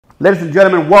Ladies and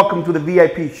gentlemen, welcome to the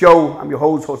VIP show. I'm your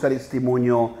host, Jose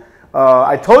Aristimuno.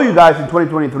 I told you guys in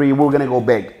 2023 we're going to go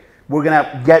big. We're going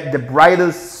to get the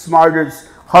brightest, smartest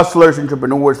hustlers,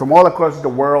 entrepreneurs from all across the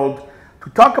world to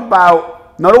talk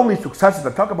about not only successes,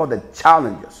 but talk about the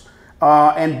challenges.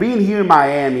 And being here in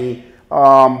Miami,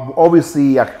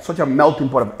 obviously such a melting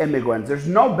pot of immigrants, there's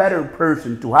no better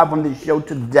person to have on this show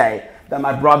today than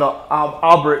my brother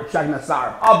Albert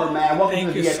Shakhnazarov. Albert, man, welcome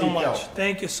to the VIP show.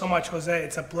 Thank you so much, Jose.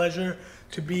 It's a pleasure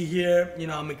to be here. You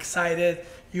know, I'm excited.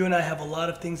 You and I have a lot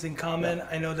of things in common. Yeah.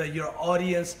 I know that your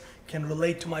audience can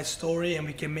relate to my story, and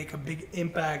we can make a big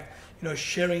impact. You know,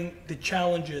 sharing the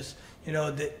challenges, you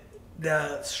know,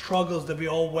 the struggles that we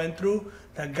all went through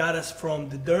that got us from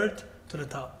the dirt to the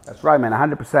top. That's right, man.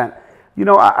 100%. You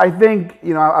know, I think,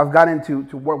 you know, I've gotten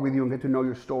to work with you and get to know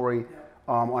your story. Yeah.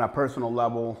 On a personal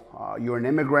level. You're an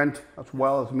immigrant as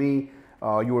well as me.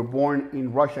 You were born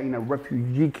in Russia in a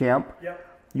refugee camp. Yep.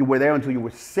 You were there until you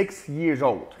were 6 years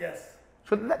old. Yes.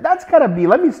 So that's got to be,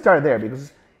 let me start there,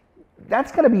 because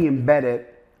that's got to be embedded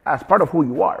as part of who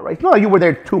you are, right? It's not like you were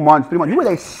there 2 months, 3 months. You were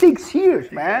there 6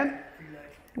 years, man.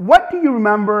 Exactly. What do you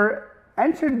remember?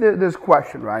 Answer this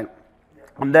question, right? Yeah.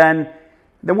 And then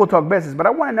we'll talk business. But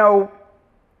I want to know,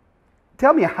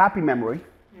 tell me a happy memory.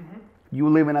 You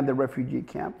living at the refugee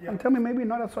camp, and tell me maybe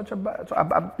not such a bad,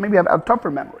 maybe a tougher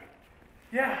memory.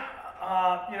 Yeah,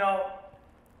 you know,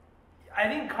 I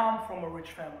didn't come from a rich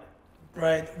family,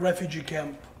 right? Refugee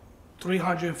camp,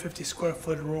 350 square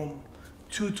foot room,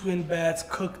 2 twin beds,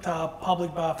 cooktop,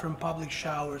 public bathroom, public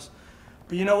showers.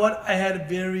 But you know what? I had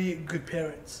very good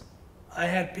parents. I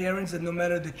had parents that no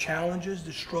matter the challenges,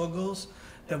 the struggles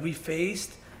that we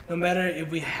faced, no matter if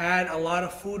we had a lot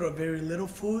of food or very little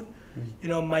food, you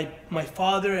know, my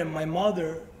father and my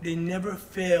mother, they never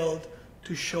failed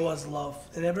to show us love.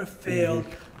 They never failed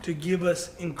to give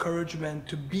us encouragement,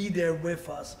 to be there with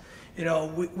us. You know,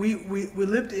 we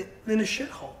lived in a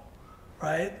shithole,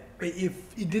 right? But if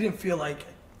it didn't feel like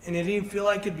it. And it didn't feel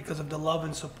like it because of the love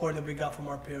and support that we got from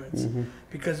our parents.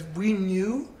 Because we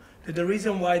knew that the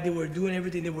reason why they were doing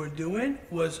everything they were doing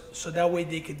was so that way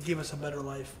they could give us a better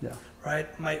life,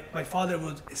 right? My father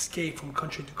would escape from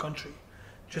country to country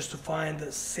just to find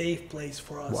a safe place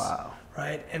for us,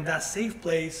 right? And that safe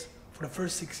place for the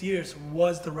first 6 years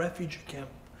was the refugee camp,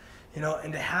 you know,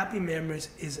 and the happy memories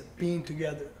is being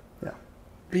together,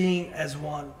 being as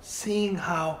one, seeing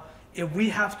how if we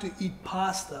have to eat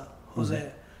pasta,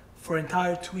 Jose, for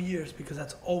entire 2 years because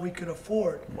that's all we could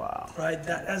afford, right?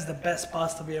 That's the best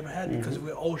pasta we ever had because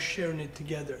we're all sharing it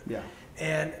together.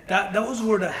 And that was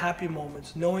were the happy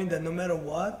moments, knowing that no matter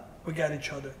what, we got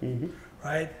each other,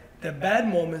 right? The bad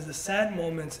moments, the sad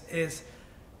moments is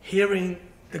hearing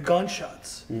the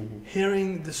gunshots,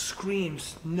 hearing the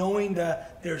screams, knowing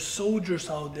that there's soldiers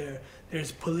out there,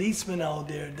 there's policemen out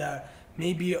there that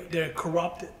maybe they're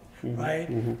corrupted, right?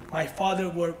 My father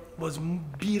was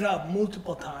beat up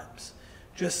multiple times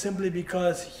just simply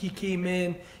because he came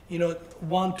in, you know,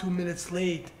 1-2 minutes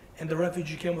late and the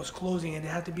refugee camp was closing and they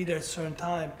had to be there at a certain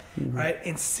time, right?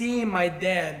 And seeing my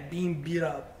dad being beat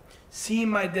up, seeing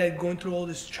my dad going through all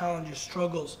these challenges,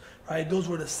 struggles, right? Those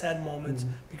were the sad moments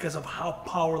because of how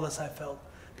powerless I felt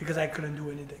because I couldn't do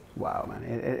anything. Wow, man,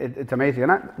 it's amazing.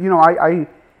 And I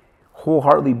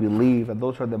wholeheartedly believe that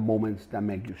those are the moments that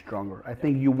make you stronger. I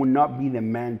think you would not be the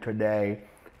man today,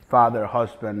 father,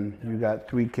 husband, you got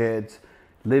 3 kids,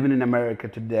 living in America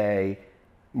today,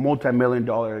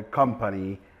 multi-million-dollar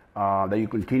company that you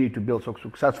continue to build so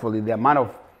successfully. The amount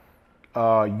of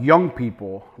young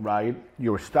people, right,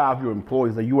 your staff, your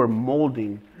employees that you are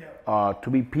molding to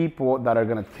be people that are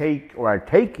going to take or are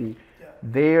taking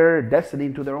their destiny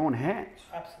into their own hands.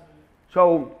 Absolutely.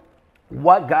 So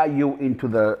what got you into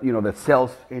the, you know, the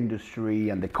sales industry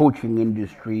and the coaching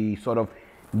industry, sort of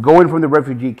going from the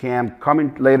refugee camp,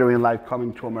 coming later in life,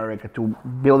 coming to America to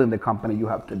building the company you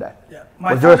have today?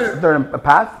 Was there a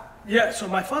path? Yeah, so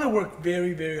my father worked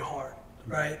very, very hard,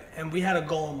 right? And we had a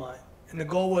goal in mind. And the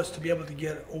goal was to be able to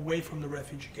get away from the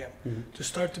refugee camp, to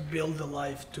start to build a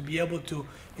life, to be able to,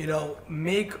 you know,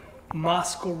 make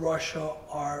Moscow, Russia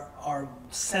our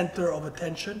center of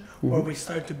attention, where we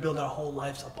start to build our whole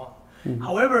lives upon.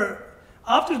 However,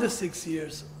 after the 6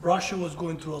 years, Russia was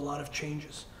going through a lot of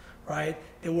changes, right?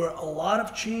 There were a lot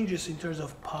of changes in terms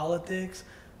of politics,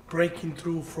 breaking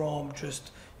through from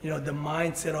just, you know, the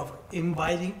mindset of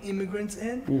inviting immigrants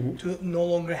in to no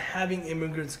longer having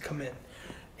immigrants come in.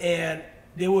 And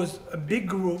there was a big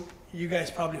group, you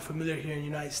guys probably familiar here in the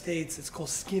United States, it's called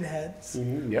skinheads,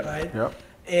 right?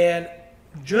 And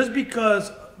just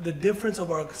because the difference of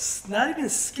our, not even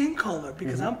skin color,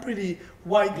 because I'm pretty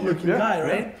white looking guy,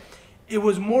 right? it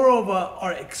was more of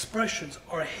our expressions,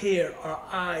 our hair, our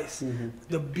eyes,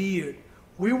 the beard.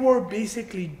 We were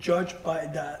basically judged by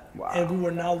that, and we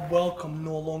were now welcome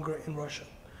no longer in Russia.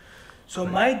 So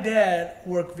my dad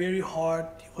worked very hard.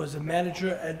 He was a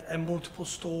manager at multiple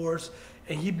stores,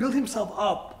 and he built himself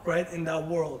up right in that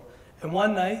world. And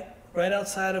one night, right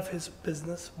outside of his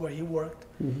business where he worked,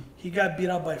 he got beat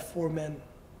up by 4 men,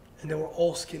 and they were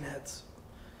all skinheads,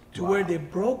 to where they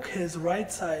broke his right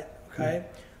side,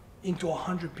 into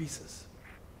 100 pieces.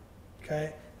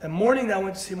 Okay. The morning that I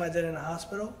went to see my dad in the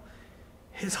hospital,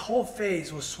 his whole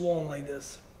face was swollen like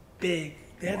this, big.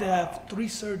 They had to have 3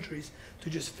 surgeries to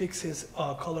just fix his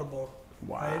collarbone.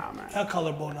 Wow, man. Not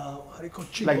collarbone, how do you call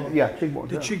it? Cheekbone. Like, yeah, cheekbone.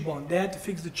 The cheekbone. They had to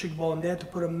fix the cheekbone. They had to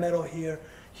put a metal here.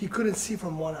 He couldn't see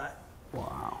from one eye.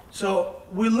 Wow. So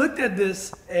we looked at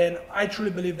this, and I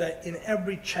truly believe that in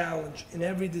every challenge, in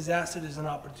every disaster, there's an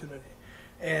opportunity.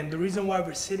 And the reason why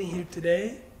we're sitting here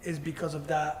today is because of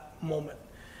that moment.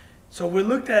 So we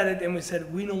looked at it and we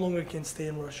said, we no longer can stay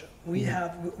in Russia.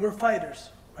 We're fighters,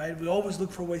 right? We always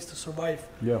look for ways to survive.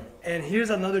 Yeah. And here's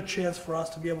another chance for us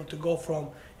to be able to go from,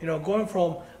 going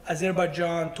from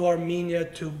Azerbaijan to Armenia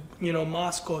to,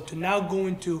 Moscow to now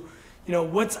going to,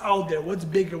 what's out there, what's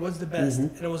bigger, what's the best.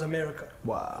 And it was America.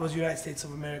 Wow. It was the United States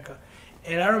of America.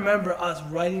 And I remember us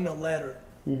writing a letter,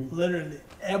 literally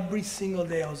every single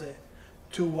day, Jose,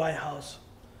 to White House,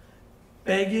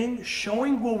 begging,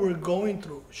 showing what we're going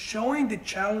through, showing the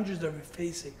challenges that we're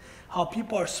facing, how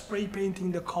people are spray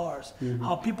painting the cars,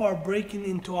 how people are breaking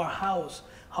into our house,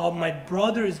 how my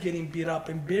brother is getting beat up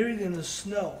and buried in the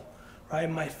snow, right?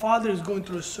 My father is going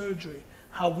through a surgery,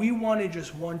 how we wanted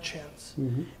just one chance.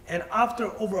 And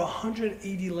after over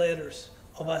 180 letters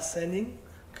of us sending,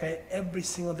 every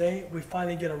single day, we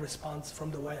finally get a response from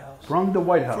the White House. From the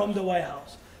White House? From the White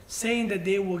House, saying that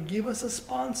they will give us a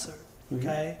sponsor,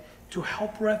 to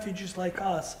help refugees like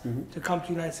us to come to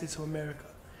the United States of America.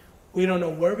 We don't know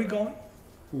where we're going.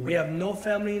 We have no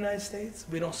family in the United States.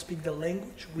 We don't speak the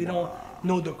language. We don't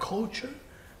know the culture.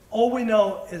 All we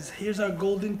know is here's our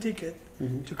golden ticket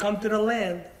to come to the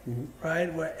land,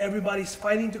 right, where everybody's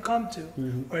fighting to come to,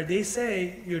 where they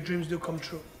say your dreams do come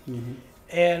true.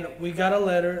 And we got a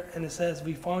letter, and it says,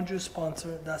 we found you a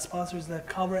sponsor. That sponsor is going to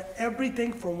cover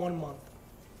everything for 1 month.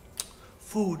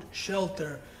 Food,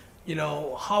 shelter,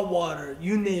 hot water,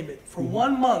 you name it. For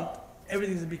 1 month,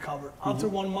 everything's gonna be covered. After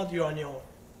 1 month, you're on your own.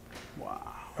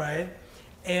 Wow. Right?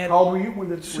 And how old were you when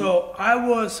this? So I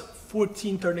was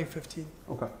 14, turning 15.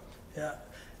 Okay. Yeah.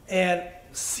 And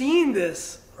seeing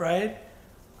this, right?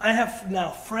 I have now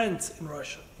friends in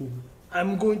Russia.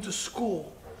 I'm going to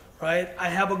school, right? I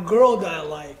have a girl that I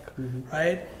like,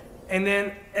 right? And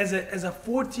then as a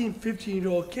 14,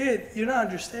 15-year-old kid, you're not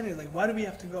understanding, like, why do we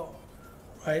have to go,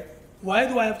 right? Why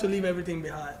do I have to leave everything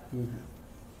behind?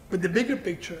 But the bigger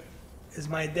picture is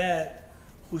my dad,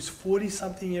 who's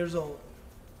 40-something years old,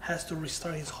 has to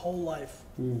restart his whole life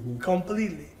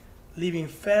completely, leaving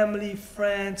family,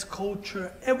 friends,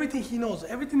 culture, everything he knows,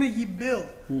 everything that he built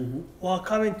while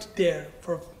coming to there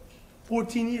for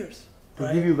 14 years.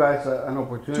 To give you guys an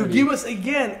opportunity. To give us,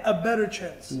 again, a better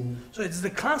chance. So it's the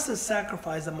constant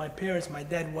sacrifice that my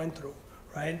dad went through,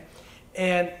 right?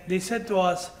 And they said to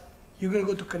us, you're going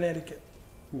to go to Connecticut.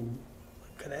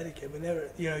 Connecticut, we never,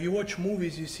 you watch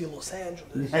movies, you see Los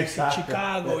Angeles, you see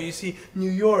Chicago, you see New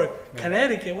York.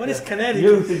 Connecticut, what is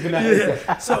Connecticut?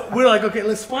 Connecticut. So we're like, okay,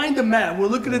 let's find the map. We're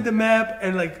looking at the map,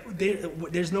 and like,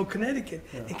 there's no Connecticut.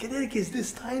 And Connecticut is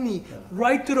this tiny,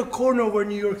 right to the corner where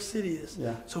New York City is.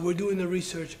 So we're doing the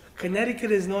research. Connecticut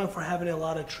is known for having a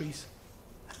lot of trees.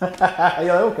 Okay.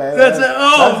 That's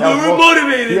we're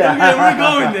motivated. We're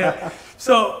going there.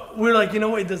 So we're like, you know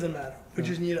what? It doesn't matter. We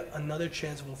just need another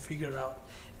chance. We'll figure it out.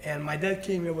 And my dad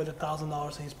came here with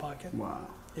 $1,000 in his pocket. Wow.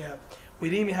 Yeah. We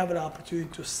didn't even have an opportunity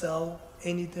to sell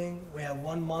anything. We had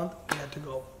 1 month. We had to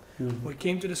go. We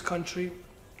came to this country.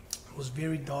 It was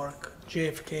very dark.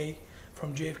 JFK.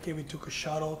 From JFK, we took a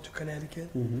shuttle to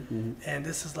Connecticut. And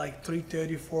this is like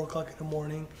 3:30, 4 o'clock in the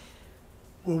morning.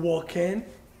 We walk in,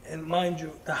 and mind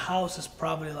you, the house is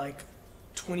probably like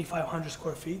 2,500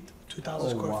 square feet,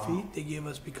 2,000 square feet. They gave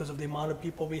us because of the amount of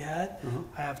people we had.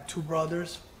 I have 2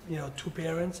 brothers, 2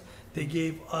 parents. They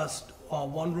gave us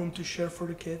 1 room to share for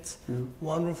the kids,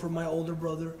 1 room for my older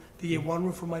brother. They gave 1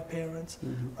 room for my parents,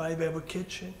 right? We have a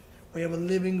kitchen, we have a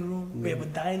living room, we have a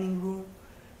dining room.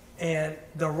 And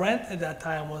the rent at that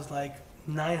time was like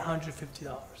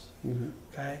 $950,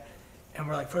 okay? And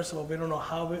we're like, first of all, we don't know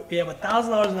how, we have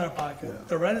 $1,000 in our pocket.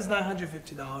 The rent is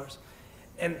 $950.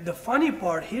 And the funny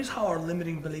part, here's how our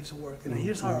limiting beliefs work, and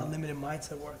here's how our limited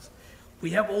mindset works. We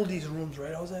have all these rooms,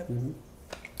 right, Jose?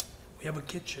 We have a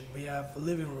kitchen, we have a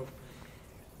living room.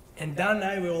 And that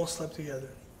night we all slept together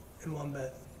in one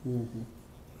bed.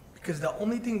 Because the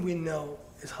only thing we know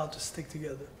is how to stick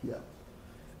together. Yeah.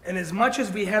 And as much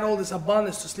as we had all this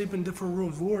abundance to sleep in different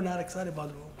rooms, we were not excited about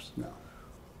the rooms. No.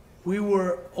 We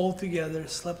were all together,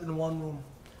 slept in one room.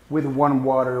 With one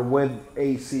water, with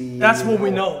AC. That's what we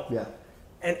know. Yeah.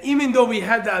 And even though we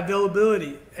had the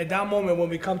availability at that moment when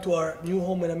we come to our new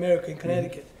home in America, in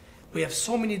Connecticut, we have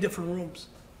so many different rooms,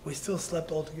 we still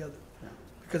slept all together. Yeah.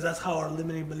 Because that's how our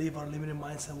limiting belief, our limiting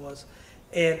mindset was.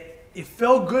 And it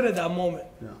felt good at that moment,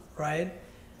 right?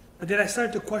 But then I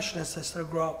started to question as I started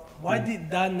to grow up. Why did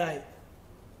that night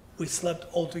we slept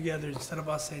all together instead of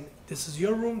us saying, this is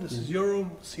your room, this is your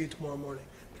room, see you tomorrow morning?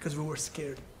 Because we were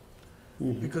scared.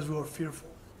 Because we were fearful.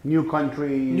 New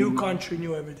country,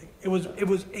 new everything. It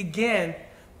was again,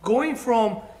 going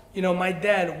from, my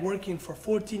dad working for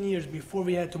 14 years before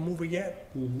we had to move again,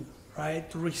 right?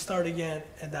 To restart again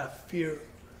at that fear,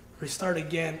 restart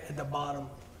again at the bottom,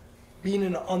 being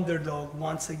an underdog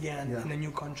once again in a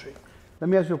new country. Let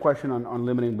me ask you a question on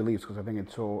limiting beliefs, because I think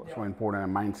it's so important,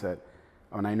 and mindset.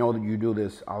 And I know that you do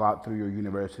this a lot through your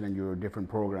university and your different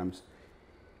programs.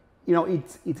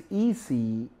 It's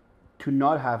easy to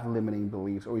not have limiting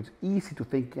beliefs, or it's easy to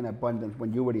think in abundance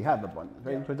when you already have abundance,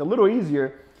 right? So it's a little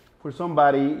easier for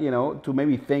somebody, to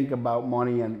maybe think about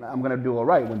money and I'm gonna do all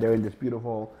right when they're in this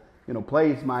beautiful,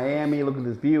 place, Miami, look at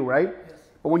this view, right? Yes.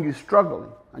 But when you're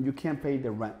struggling and you can't pay the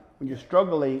rent, when you're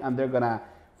struggling and they're gonna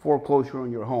foreclosure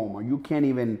on your home, or you can't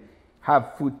even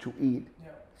have food to eat,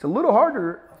 it's a little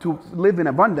harder to live in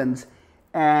abundance,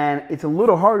 and it's a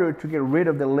little harder to get rid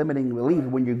of the limiting beliefs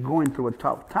when you're going through a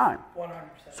tough time. 100%.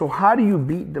 So how do you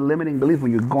beat the limiting belief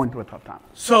when you're going through a tough time?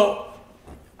 So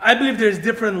I believe there's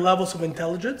different levels of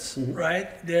intelligence,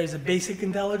 right? There's a basic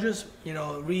intelligence,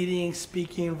 reading,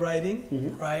 speaking,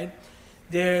 writing, right?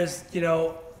 There's,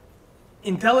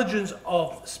 intelligence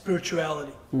of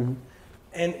spirituality.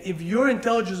 And if your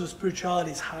intelligence of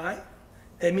spirituality is high,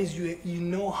 that means you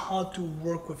know how to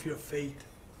work with your faith.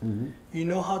 You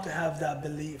know how to have that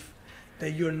belief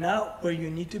that you're not where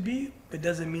you need to be, but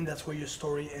doesn't mean that's where your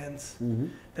story ends.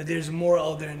 That there's more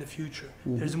out there in the future.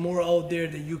 There's more out there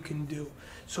that you can do.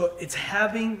 So it's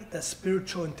having that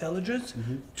spiritual intelligence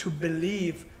to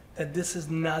believe that this is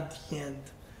not the end,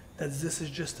 that this is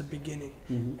just the beginning,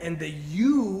 and that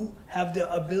you have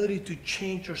the ability to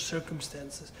change your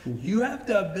circumstances. You have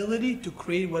the ability to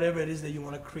create whatever it is that you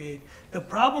want to create. The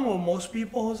problem with most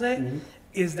people, Jose,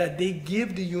 is that they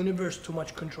give the universe too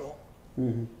much control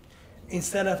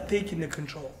instead of taking the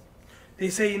control. They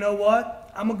say, you know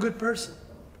what, I'm a good person.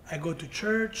 I go to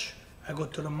church, I go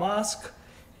to the mosque,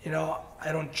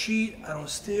 I don't cheat, I don't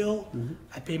steal,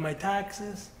 I pay my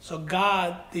taxes. So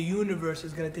God, the universe,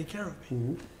 is going to take care of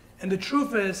me. And the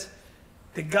truth is,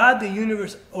 the God, the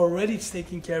universe, already is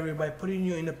taking care of you by putting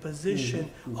you in a position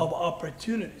of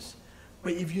opportunities.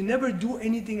 But if you never do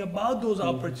anything about those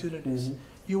opportunities,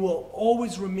 you will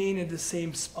always remain in the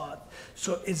same spot.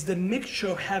 So it's the mixture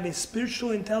of having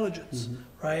spiritual intelligence,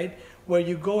 right? Where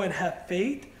you go and have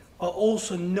faith, but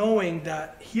also knowing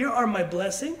that here are my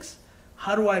blessings.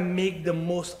 How do I make the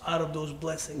most out of those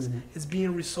blessings? It's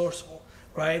being resourceful,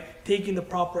 right? Taking the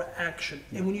proper action.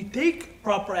 And when you take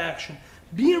proper action,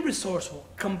 being resourceful,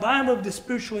 combined with the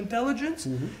spiritual intelligence,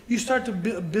 you start to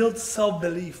build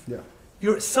self-belief.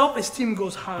 Your self-esteem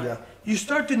goes high. You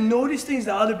start to notice things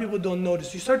that other people don't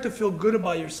notice. You start to feel good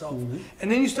about yourself.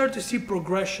 And then you start to see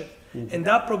progression. And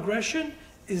that progression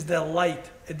is the light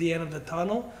at the end of the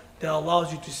tunnel that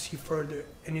allows you to see further.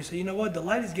 And you say, you know what? The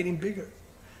light is getting bigger.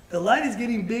 The light is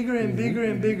getting bigger and bigger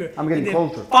and bigger. I'm getting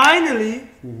closer. Finally,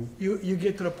 you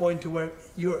get to the point to where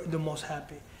you're the most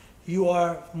happy. You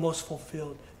are most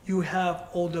fulfilled. You have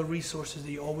all the resources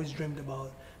that you always dreamed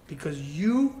about because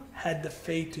you had the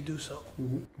faith to do so.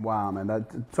 Wow, man,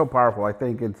 that's so powerful. I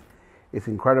think it's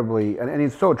incredibly, and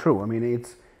it's so true. I mean,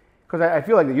 it's, because I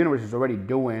feel like the universe is already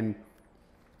doing,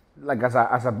 like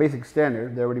as a basic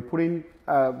standard, they're already putting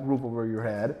a roof over your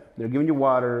head. They're giving you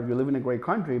water. You live in a great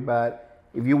country, but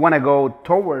if you want to go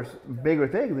towards bigger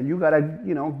things, then you gotta,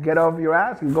 get off your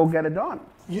ass and go get it done.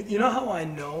 You know how I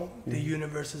know the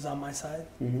universe is on my side?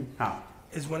 How?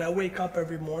 Is when I wake up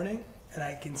every morning and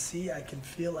I can see, I can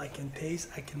feel, I can taste,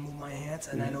 I can move my hands,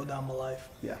 and I know that I'm alive.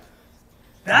 Yeah.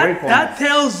 That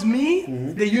tells me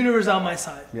the universe is on my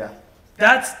side. Yeah.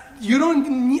 I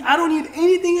don't need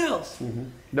anything else.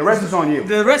 The rest is on you.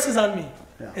 The rest is on me.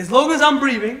 Yeah. As long as I'm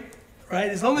breathing, right?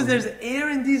 As long as there's air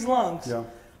in these lungs,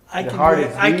 I can do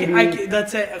it. I can,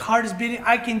 that's it. Heart is beating.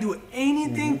 I can do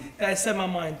anything that I set my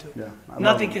mind to. Yeah,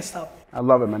 nothing can stop me. I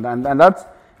love it, man. And that's,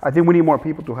 I think we need more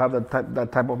people to have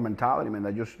that type of mentality, man.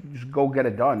 That just go get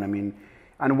it done. I mean,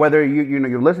 And whether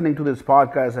you're listening to this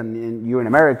podcast and you're in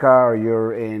America or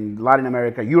you're in Latin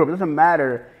America, Europe, it doesn't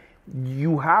matter.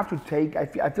 You have to take, I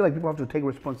feel like people have to take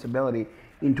responsibility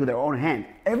into their own hand.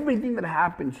 Everything that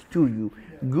happens to you,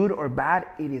 good or bad,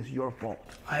 it is your fault.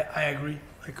 I agree.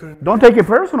 I couldn't. Don't take it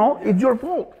personal. Yeah. It's your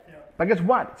fault. Yeah. But guess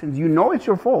what? Since you know it's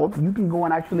your fault, you can go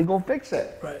and actually go fix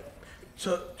it. Right.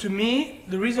 So to me,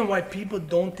 the reason why people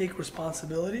don't take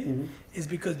responsibility is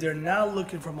because they're not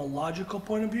looking from a logical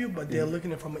point of view, but they're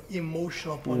looking at it from an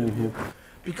emotional point of view.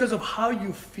 Because of how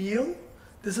you feel,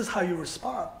 this is how you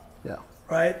respond. Yeah.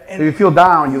 Right? And so you feel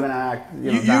down, you're gonna act.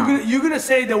 You're gonna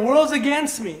say the world's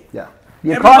against me. Yeah.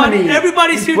 The economy.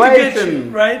 Everybody's here to get you,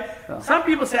 right? Yeah. Some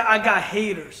people say I got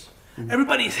haters.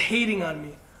 Everybody's hating on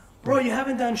me. Bro, you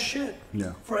haven't done shit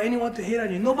for anyone to hate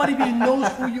on you. Nobody even knows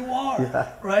who you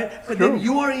are, right? But then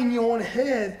you are in your own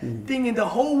head thinking the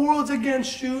whole world's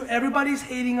against you. Everybody's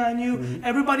hating on you.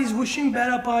 Everybody's wishing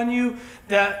bad upon you.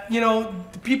 That,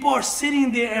 the people are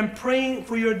sitting there and praying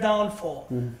for your downfall.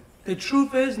 The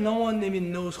truth is, no one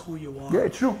even knows who you are. Yeah,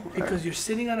 it's true. Because you're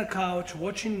sitting on a couch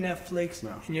watching Netflix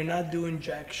and you're not doing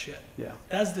jack shit. Yeah.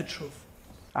 That's the truth.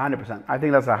 100%. I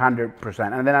think that's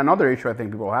 100%. And then another issue I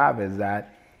think people have is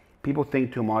that people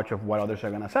think too much of what others are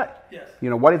going to say. Yes.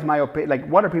 What is my opinion? Like,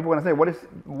 what are people going to say?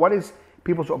 What is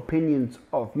people's opinions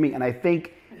of me? And I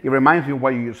think it reminds me of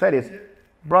what you said is,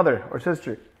 brother or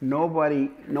sister, nobody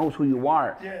knows who you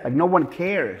are. Yeah. Like, no one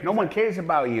cares. Exactly. No one cares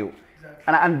about you.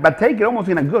 Exactly. But take it almost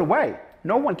in a good way.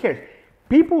 No one cares.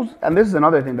 And this is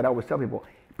another thing that I always tell people,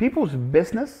 people's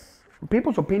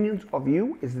opinions of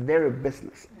you is their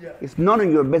business. Yeah. It's none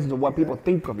of your business what people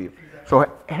think of you. Exactly.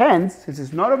 So hence, since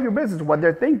it's none of your business what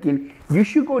they're thinking, you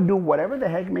should go do whatever the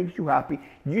heck makes you happy.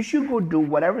 You should go do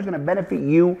whatever's going to benefit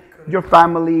you, your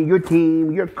family, your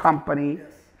team, your company. Yes.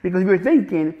 Because if you're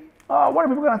thinking, oh, what are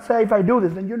people going to say if I do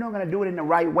this? Then you're not going to do it in the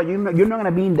right way. You're not going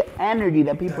to be in the energy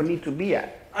that people need to be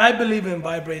at. I believe in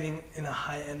vibrating in a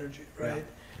high energy, right? Yeah.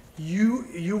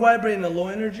 You vibrate in a low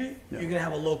energy, you're gonna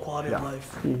have a low quality of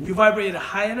life. You vibrate at a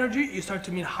high energy, you start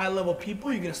to meet high level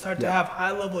people, you're gonna start to have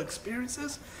high level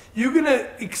experiences. You're gonna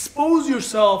expose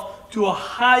yourself to a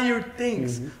higher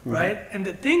things, right? And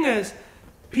the thing is,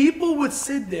 people would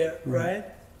sit there, right?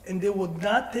 And they would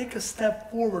not take a step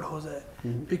forward, Jose,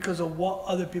 because of what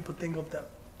other people think of them.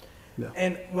 Yeah.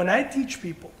 And when I teach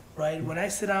people, right, when I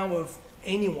sit down with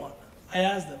anyone, I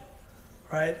ask them,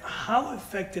 right, how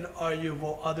affected are you of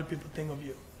what other people think of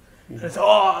you? And they say,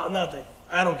 oh, nothing,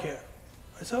 I don't care.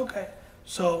 I say, okay,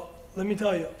 so let me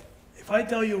tell you, if I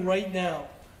tell you right now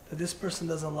that this person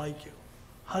doesn't like you,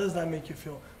 how does that make you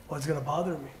feel? Well, it's gonna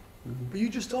bother me. But you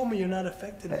just told me you're not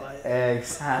affected by it.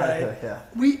 Exactly, right?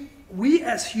 yeah. We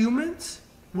as humans,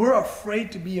 we're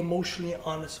afraid to be emotionally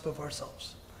honest with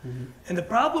ourselves. And the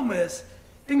problem is,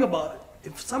 think about it,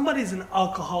 if somebody's an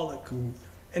alcoholic,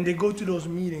 and they go to those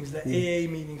meetings, the AA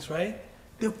meetings, right?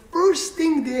 The first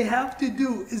thing they have to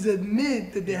do is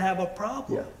admit that they have a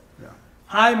problem. Yeah.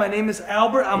 Hi, my name is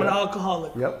Albert, I'm an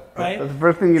alcoholic. Right? That's the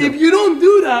first thing you do. If you don't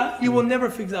do that, you will never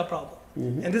fix that problem.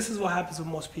 And this is what happens with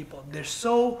most people. They're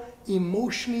so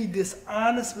emotionally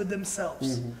dishonest with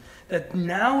themselves that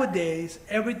nowadays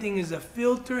everything is a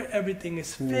filter, everything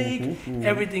is fake,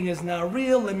 everything is not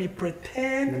real, let me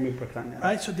pretend.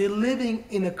 Right? So they're living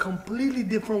in a completely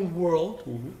different world,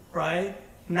 right?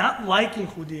 Not liking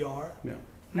who they are,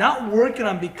 not working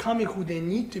on becoming who they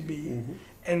need to be,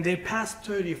 and they pass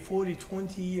 30, 40,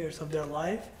 20 years of their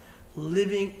life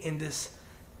living in this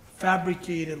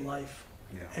fabricated life.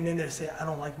 And then they say, I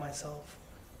don't like myself.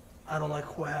 I don't like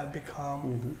who I have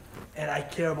become, and I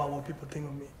care about what people think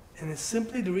of me. And it's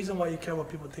simply the reason why you care what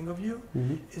people think of you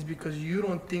is because you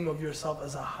don't think of yourself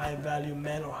as a high value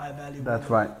man or high value woman. That's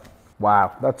right.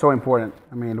 Wow, that's so important.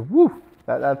 I mean, woo,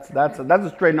 that's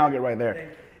a straight nugget right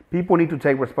there. People need to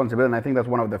take responsibility, and I think that's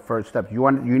one of the first steps. You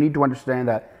need to understand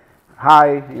that,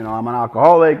 hi, I'm an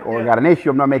alcoholic, or got an issue,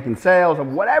 I'm not making sales, or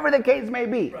whatever the case may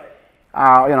be. Right.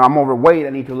 I'm overweight, I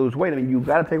need to lose weight. I mean, you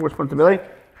got to take responsibility,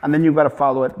 and then you got to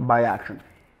follow it by action.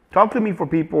 Talk to me for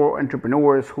people,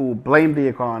 entrepreneurs who blame the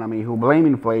economy, who blame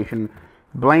inflation,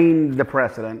 blame the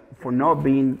president for not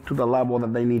being to the level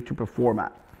that they need to perform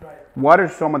at. Right. What are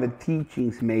some of the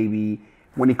teachings maybe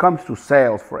when it comes to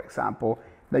sales, for example,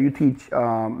 that you teach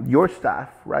your staff,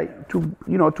 right,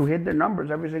 to hit their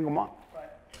numbers every single month? Right.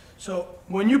 So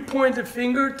when you point the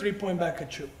finger, 3 point back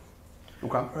at you.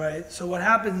 Okay. Right. So what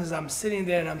happens is I'm sitting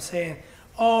there and I'm saying,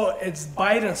 oh, it's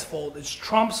Biden's fault, it's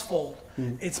Trump's fault,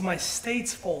 it's my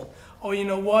state's fault. Oh, you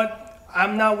know what?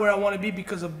 I'm not where I want to be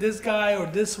because of this guy or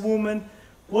this woman.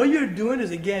 What you're doing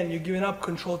is, again, you're giving up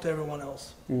control to everyone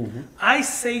else. I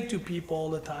say to people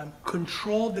all the time,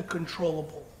 control the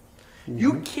controllable.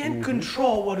 You can't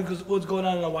control what's going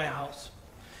on in the White House.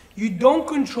 You don't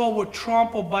control what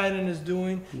Trump or Biden is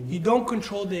doing. You don't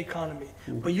control the economy,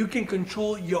 but you can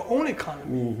control your own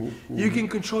economy. You can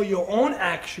control your own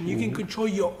action. You can control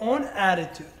your own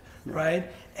attitude,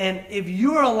 right? And if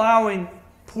you're allowing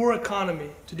poor economy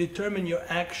to determine your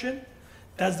action,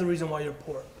 that's the reason why you're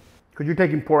poor. Because you're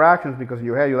taking poor actions because in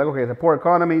your head you're like, okay, it's a poor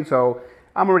economy, so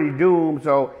I'm already doomed.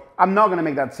 So I'm not going to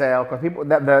make that sale because people,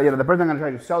 the person I'm going to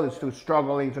try to sell this to is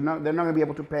struggling, so they're not going to be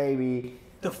able to pay me.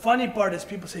 The funny part is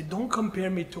people say, don't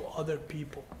compare me to other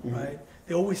people, right?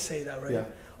 They always say that, right? Yeah.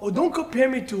 Oh, don't compare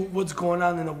me to what's going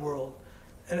on in the world.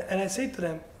 And I say to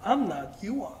them, I'm not,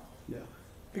 you are. Yeah.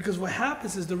 Because what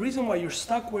happens is the reason why you're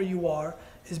stuck where you are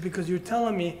is because you're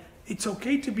telling me it's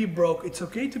okay to be broke, it's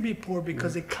okay to be poor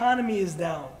because the economy is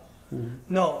down.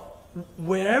 No,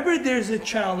 wherever there's a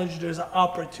challenge, there's an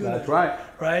opportunity. That's right.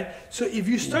 Right? So if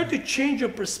you start to change your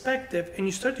perspective and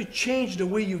you start to change the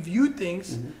way you view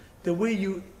things, the way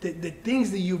the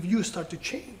things that you view start to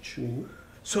change.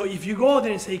 So if you go out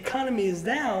there and say economy is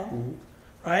down,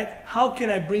 right? How can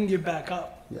I bring you back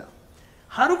up? Yeah.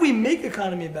 How do we make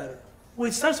economy better? Well,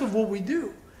 it starts with what we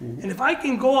do. And if I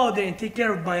can go out there and take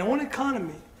care of my own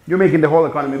economy, you're making the whole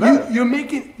economy better. you're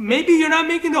making, maybe you're not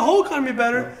making the whole economy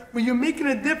better, but you're making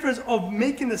a difference of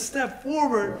making a step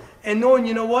forward and knowing,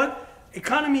 you know what?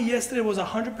 Economy yesterday was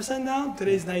 100% down,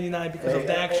 today's 99 because of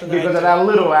the action. Because of that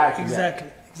little action. Exactly.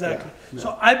 Yeah.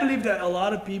 So I believe that a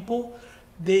lot of people,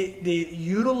 they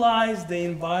utilize the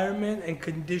environment and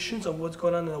conditions of what's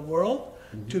going on in the world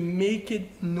to make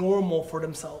it normal for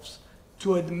themselves,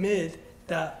 to admit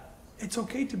that it's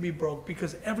okay to be broke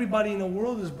because everybody in the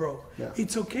world is broke. Yeah.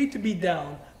 It's okay to be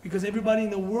down because everybody in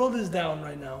the world is down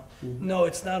right now. No,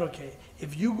 it's not okay.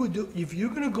 If you're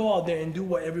gonna go out there and do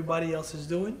what everybody else is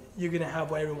doing, you're gonna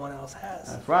have what everyone else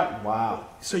has. That's right. Wow.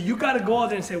 So you gotta go out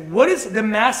there and say, what is the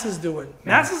masses doing?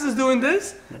 Masses is doing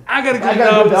this, I gotta I do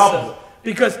gotta the do opposite. the opposite.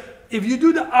 Because if you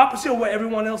do the opposite of what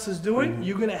everyone else is doing,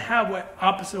 you're gonna have what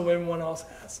opposite of what everyone else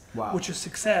has. Wow. Which is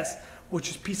success, which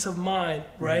is peace of mind,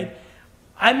 right?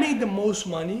 I made the most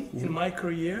money in my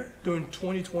career during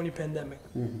 2020 pandemic.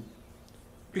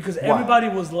 Because everybody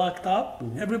was locked up,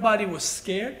 everybody was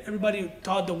scared, everybody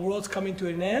thought the world's coming to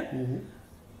an end.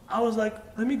 I was like,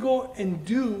 let me go and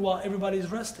do while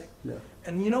everybody's resting. Yeah.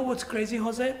 And you know what's crazy,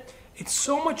 Jose? It's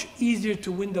so much easier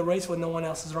to win the race when no one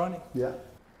else is running. Yeah.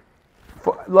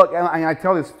 Look, and I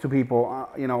tell this to people,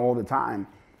 all the time.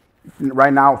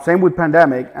 Right now, same with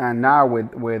pandemic, and now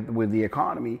with the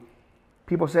economy.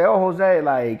 People say, oh, Jose,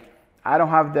 like, I don't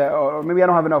have or maybe I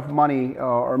don't have enough money,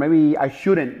 or maybe I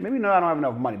shouldn't. Maybe no, I don't have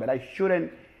enough money, but I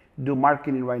shouldn't do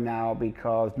marketing right now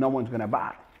because no one's gonna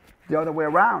buy. The other way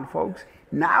around, folks.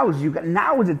 Now is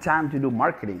the time to do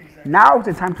marketing. Exactly. Now is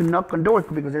the time to knock on doors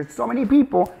because there's so many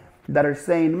people that are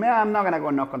saying, man, I'm not gonna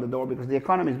go knock on the door because the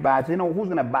economy is bad. So who's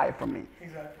gonna buy it from me?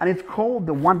 Exactly. And it's called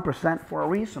the 1% for a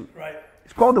reason. Right.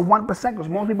 It's called the 1% because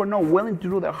most people are not willing to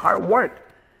do the hard work.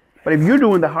 But if you're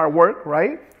doing the hard work,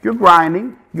 right? You're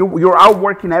grinding. You're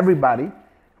outworking everybody,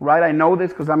 right? I know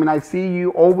this because I see you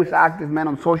always active, man,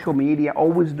 on social media,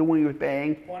 always doing your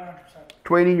thing, 100%.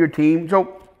 training your team.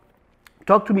 So,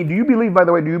 talk to me. Do you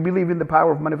believe in the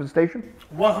power of manifestation?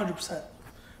 100%,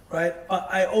 right? But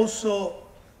I also,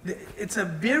 it's a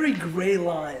very gray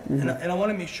line, and I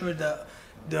want to make sure that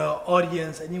the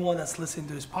audience, anyone that's listening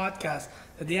to this podcast,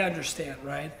 that they understand,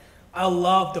 right? I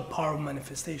love the power of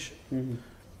manifestation.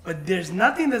 But there's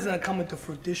nothing that's going to come into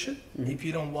fruition if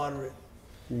you don't water it,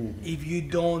 if you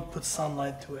don't put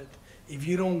sunlight to it, if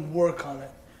you don't work on it.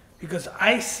 Because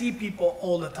I see people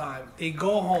all the time. They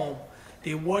go home,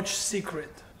 they watch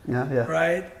Secret,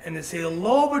 right? And they say,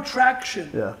 law of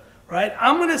attraction, right?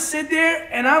 I'm going to sit there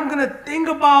and I'm going to think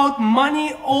about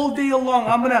money all day long.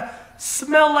 I'm going to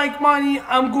smell like money.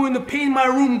 I'm going to paint my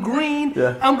room green.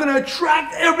 I'm going to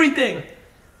attract everything.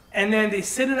 And then they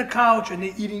sit on the couch and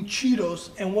they're eating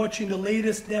Cheetos and watching the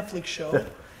latest Netflix show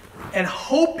and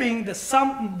hoping that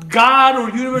some God or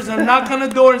universe will knock on the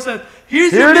door and says,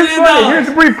 here's your $1 million. Here's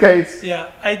the briefcase.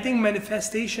 Yeah, I think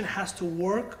manifestation has to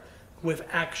work with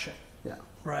action. Yeah.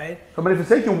 Right? So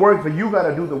manifestation works, but you got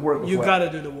to do the work. You got to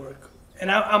do the work.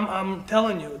 And I'm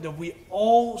telling you that we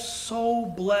all so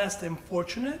blessed and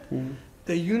fortunate.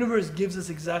 The universe gives us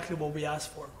exactly what we ask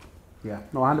for. Yeah,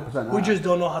 no, 100%. We just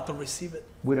don't know how to receive it.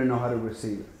 We don't know how to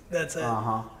receive it. That's it.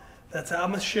 That's it. I'm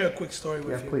going to share a quick story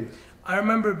with you. Please. I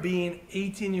remember being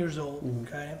 18 years old,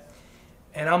 okay?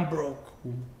 And I'm broke,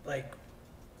 like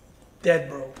dead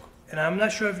broke. And I'm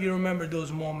not sure if you remember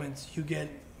those moments. You get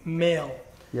mail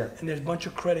Yeah. And there's a bunch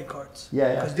of credit cards.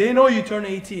 Yeah. Because they know you turn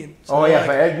 18. So Oh, yeah.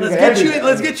 like,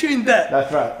 let's get you in debt.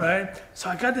 That's right. Right? So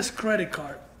I got this credit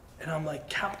card, and I'm like,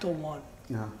 Capital One.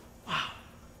 Yeah. Wow.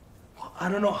 I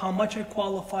don't know how much I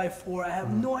qualify for. I have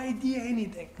no idea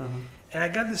anything. And I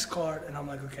got this card, and I'm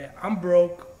like, okay, I'm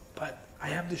broke, but I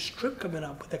have this trip coming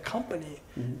up with a company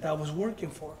that I was working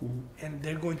for, and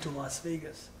they're going to Las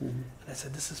Vegas. And I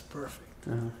said, this is perfect.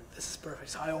 This is perfect.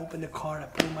 So I opened the card, I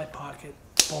put it in my pocket,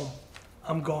 boom,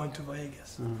 I'm going to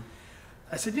Vegas.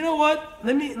 I said, you know what?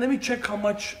 Let me check how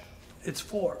much it's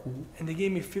for. And they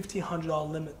gave me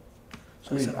 $1,500 limit.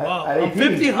 So I said, wow, I'm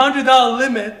 $1,500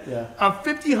 limit. Yeah. I'm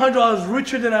 $1,500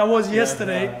 richer than I was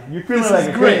yesterday. This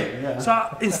is great. Yeah.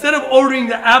 So instead of ordering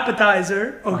the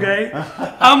appetizer, okay,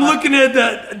 I'm looking at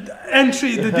the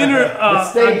entry, the dinner,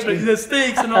 the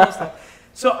steaks and all that stuff.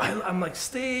 So I'm like,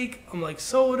 steak, I'm like,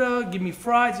 soda, give me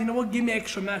fries. You know what? Give me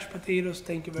extra mashed potatoes.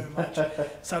 Thank you very much.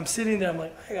 So I'm sitting there. I'm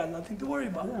like, I got nothing to worry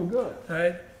about. Yeah, I'm good. All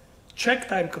right. Check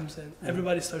time comes in.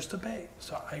 Everybody starts to pay.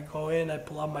 So I go in, I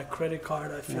pull out my credit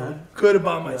card. I feel good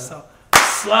about myself.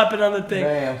 Slap it on the thing.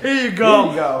 Bam. Here you go.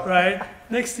 Here you go. Right?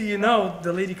 Next thing you know,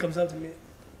 the lady comes up to me.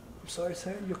 I'm sorry,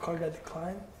 sir, your card got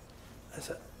declined. I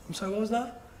said, I'm sorry, what was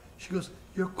that? She goes,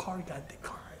 your card got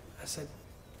declined. I said,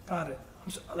 got it.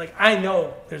 Like, I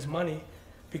know there's money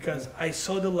because I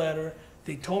saw the letter.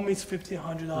 They told me it's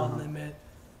 $1,500 limit.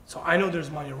 So I know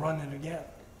there's money. Run it again.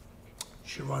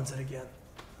 She runs it again.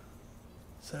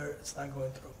 Sir, it's not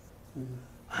going through.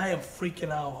 I am freaking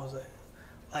out, Jose.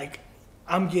 Like,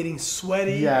 I'm getting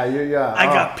sweaty. Yeah. I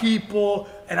got people,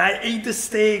 and I ate the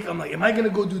steak. I'm like, am I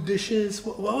gonna go do dishes?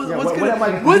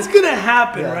 What's gonna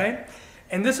happen, right?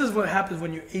 And this is what happens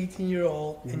when you're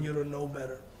 18-year-old and you don't know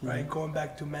better, right? Going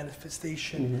back to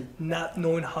manifestation, not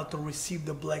knowing how to receive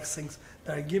the blessings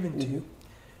that are given to you.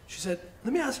 She said,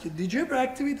 let me ask you, did you ever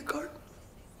activate the card?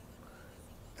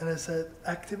 And I said,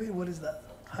 activate? What is that?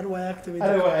 How do I activate the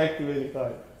card? How do I activate the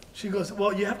card? She goes,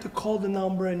 well, you have to call the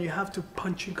number and you have to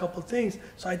punch in a couple of things.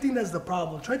 So I think that's the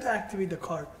problem. Try to activate the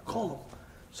card. Call them.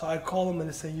 So I call them and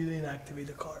they say, you didn't activate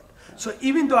the card. So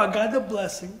even though I got the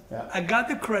blessing, I got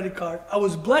the credit card, I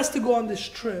was blessed to go on this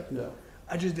trip,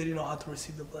 I just didn't know how to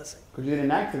receive the blessing. Because you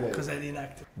didn't activate it. Because I didn't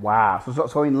activate it. Wow.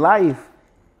 So in life,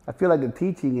 I feel like the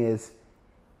teaching is,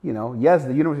 you know, yes,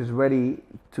 the universe is ready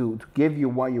to give you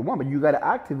what you want, but you got to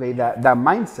activate that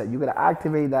mindset. You got to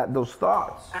activate those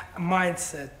thoughts.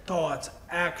 Mindset, thoughts,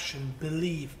 action,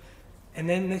 belief. And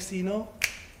then next thing you know,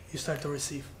 you start to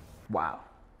receive. Wow.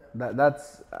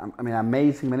 That's, I mean,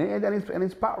 amazing. And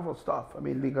it's powerful stuff. I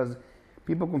mean, because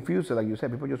people confuse it, like you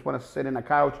said. People just want to sit in a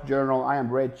couch, journal, I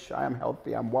am rich, I am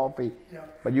healthy, I'm wealthy. Yeah.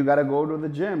 But you got to go to the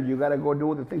gym. You got to go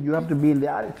do the thing. You have to be in the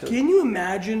attitude. Can you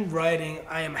imagine writing,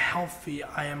 I am healthy,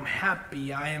 I am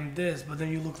happy, I am this, but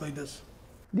then you look like this?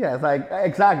 Yeah, it's like,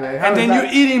 exactly. And then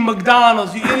you're eating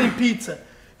McDonald's, you're eating pizza.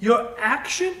 Your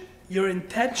action, your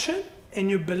intention, and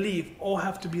your belief all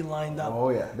have to be lined up.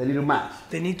 Oh yeah, they need to match.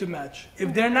 They need to match.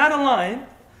 If they're not aligned,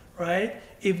 right?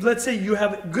 If let's say you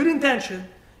have good intention,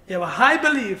 you have a high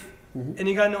belief, and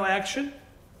you got no action,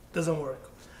 doesn't work.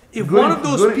 If one of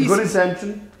those pieces, good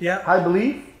intention, high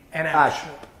belief, and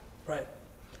action, right?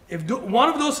 If one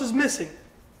of those is missing,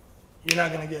 you're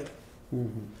not gonna get it.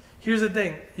 Here's the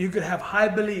thing: you could have high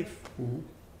belief,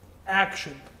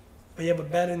 action, but you have a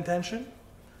bad intention.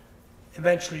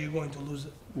 Eventually, you're going to lose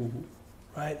it.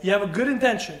 Right? You have a good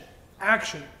intention,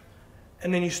 action,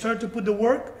 and then you start to put the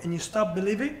work and you stop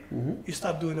believing, you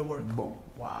stop doing the work. Boom.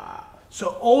 Wow. So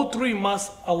all three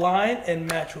must align and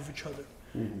match with each other.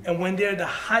 And when they're the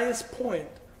highest point,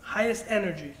 highest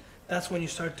energy, that's when you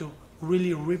start to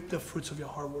really reap the fruits of your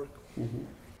hard work.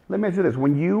 Let me ask you this.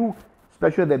 When you,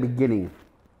 especially at the beginning,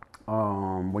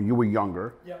 when you were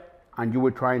younger, and you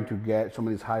were trying to get some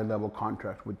of these high level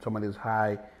contracts with some of these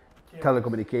high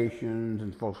telecommunications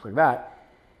and folks like that,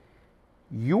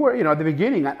 you were, you know, at the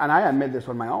beginning, and I admit this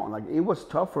on my own, like it was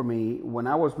tough for me when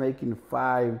I was making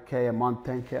 $5K a month,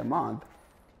 $10K a month.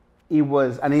 It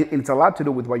was, and it's a lot to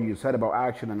do with what you said about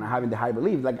action and having the high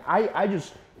belief. Like I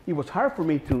just, it was hard for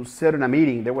me to sit in a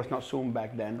meeting. There was no Zoom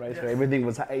back then, right? So everything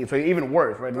was, so even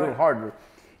worse, right? A little harder.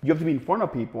 You have to be in front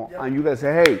of people and you gotta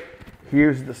say, hey,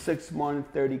 here's the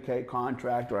 6-month 30K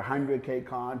contract or 100K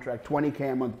contract,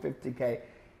 20K a month, 50K.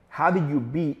 How did you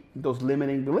beat those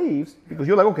limiting beliefs? Because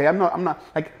you're like, okay, I'm not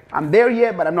like, I'm there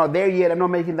yet, but I'm not there yet. I'm not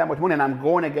making that much money, and I'm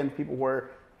going against people who are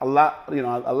a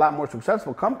lot more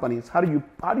successful companies. How do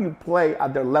you play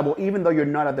at their level, even though you're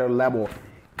not at their level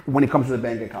when it comes to the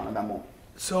bank account at that moment?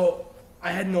 So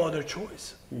I had no other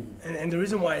choice, and the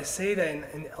reason why I say that,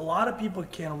 and a lot of people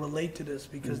can relate to this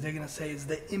because they're gonna say it's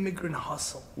the immigrant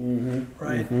hustle,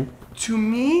 right? To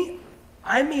me,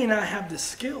 I may not have the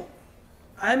skill.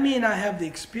 I may not have the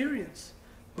experience.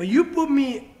 But you put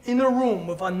me in a room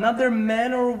with another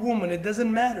man or a woman, it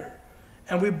doesn't matter.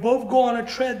 And we both go on a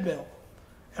treadmill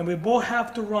and we both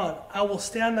have to run. I will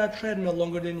stay on that treadmill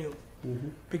longer than you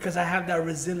because I have that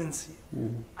resiliency.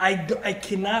 I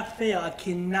cannot fail. I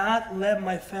cannot let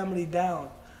my family down.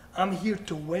 I'm here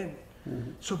to win.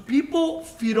 So people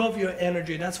feed off your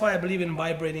energy. That's why I believe in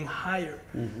vibrating higher.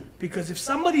 Because if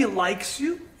somebody likes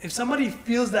you, if somebody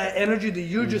feels that energy that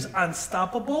you're just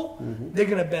unstoppable, they're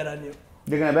going to bet on you.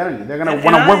 They're going to bet on you. They're going to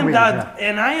want to work with you.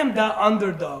 And I am that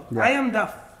underdog. Yeah. I am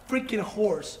that freaking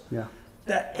horse. Yeah.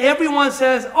 That everyone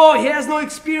says, oh, he has no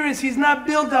experience. He's not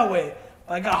built that way.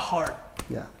 But I got heart.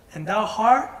 Yeah. And that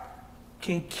heart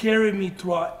can carry me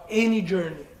throughout any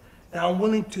journey. And I'm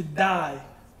willing to die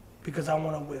because I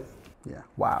want to win. Yeah.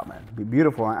 Wow, man. Be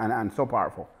beautiful and so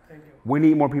powerful. Thank you. We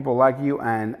need more people like you,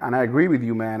 and I agree with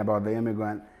you, man, about the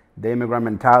immigrant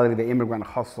mentality, the immigrant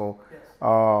hustle.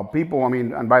 Yes. People, I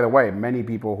mean, and by the way, many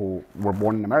people who were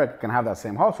born in America can have that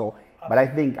same hustle, but I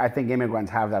think immigrants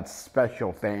have that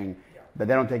special thing that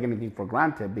they don't take anything for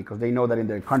granted because they know that in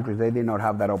their countries they did not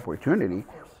have that opportunity.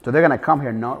 So they're gonna come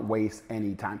here, not waste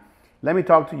any time. Let me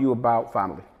talk to you about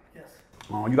family. Yes.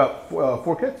 You got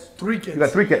 4 kids? 3 kids. You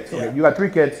got 3 kids. Yeah. Okay. You got 3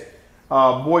 kids.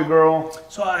 Boy, girl.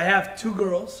 So I have 2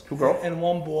 girls. 2 girls. And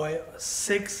 1 boy.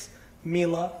 6,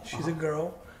 Mila, she's a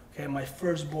girl. Okay, my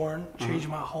firstborn changed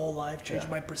my whole life, changed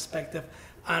my perspective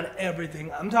on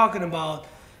everything. I'm talking about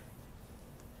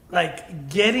like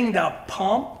getting that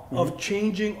pump of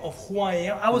changing of who I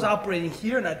am. I was operating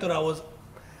here and I thought I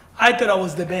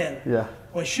was the man. Yeah.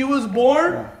 When she was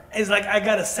born, it's like I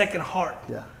got a second heart.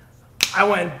 Yeah. I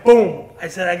went boom. I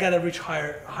said I gotta reach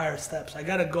higher steps. I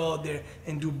gotta go out there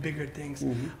and do bigger things.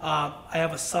 I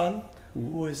have a son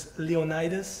who is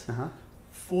Leonidas,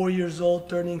 4 years old,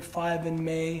 turning 5 in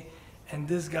May, and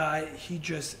this guy,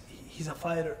 he's a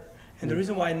fighter. And the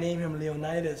reason why I named him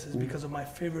Leonidas is because of my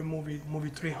favorite movie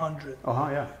 300.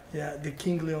 Yeah. Yeah, the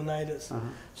King Leonidas.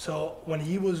 So when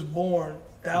he was born,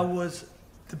 that was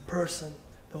the person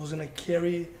that was gonna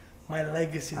carry my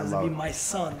legacy. That's gonna be my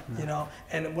son, you know.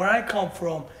 And where I come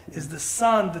from is the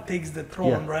son that takes the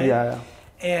throne, right? Yeah.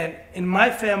 And in my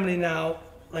family now,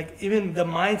 like even the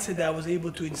mindset that I was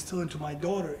able to instill into my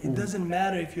daughter, it doesn't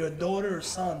matter if you're a daughter or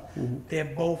son, they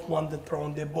both want the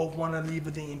throne, they both want to leave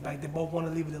with the impact, they both want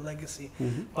to leave with the legacy.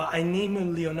 But I named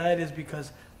him Leonidas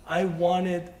because I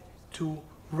wanted to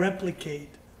replicate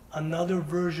another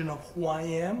version of who I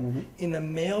am in a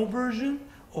male version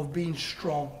of being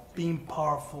strong, being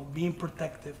powerful, being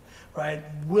protective, right?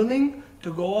 Willing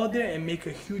to go out there and make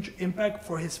a huge impact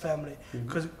for his family.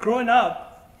 Because growing up,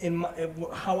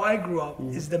 how I grew up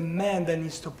is the man that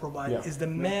needs to provide, is the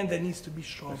man that needs to be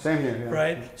strong. Same here,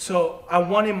 right? So I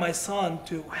wanted my son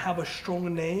to have a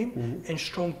strong name and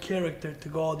strong character to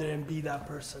go out there and be that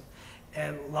person.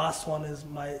 And last one is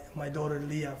my daughter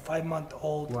Leah,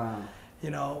 5-month-old. Wow.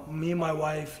 You know, me and my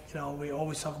wife, you know, we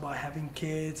always talk about having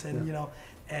kids, and you know,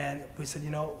 and we said, you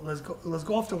know, let's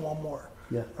go after one more.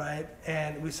 Yeah. Right?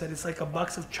 And we said it's like a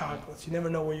box of chocolates. You never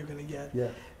know what you're gonna get. Yeah.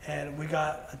 And we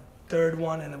got a 3rd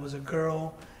one, and it was a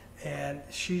girl, and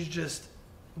she's just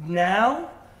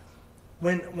now.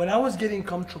 When I was getting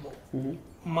comfortable,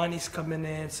 money's coming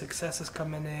in, success is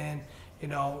coming in, you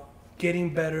know,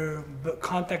 getting better, but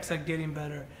contacts are getting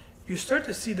better. You start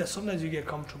to see that sometimes you get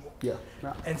comfortable. Yeah.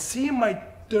 And seeing my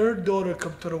 3rd daughter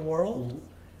come to the world,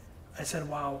 I said,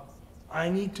 wow, I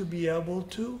need to be able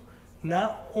to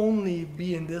not only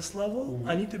be in this level,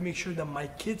 I need to make sure that my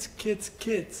kids'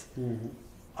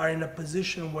 are in a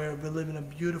position where we live in a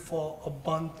beautiful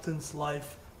abundance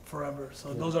life forever.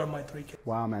 So those are my 3 kids.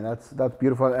 Wow, man, that's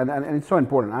beautiful, and it's so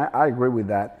important. I agree with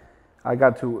that. I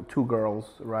got two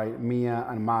girls, right? Mia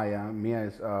and Maya. Mia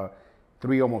is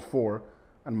 3, almost 4,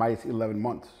 and Maya is 11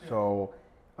 months. So,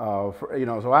 you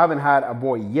know, so I haven't had a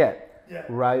boy yet. Yeah.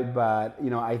 Right, but you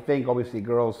know, I think obviously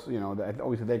girls, you know,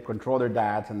 obviously they control their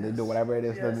dads and they do whatever it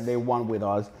is that they want with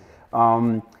us.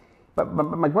 But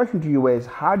my question to you is,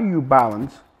 how do you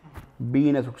balance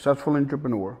being a successful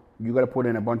entrepreneur? You got to put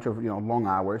in a bunch of, you know, long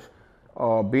hours,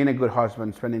 being a good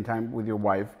husband, spending time with your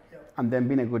wife, and then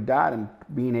being a good dad and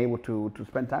being able to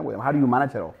spend time with them. How do you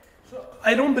manage it all? So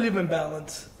I don't believe in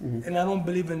balance, and I don't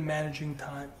believe in managing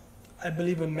time. I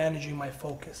believe in managing my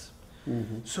focus.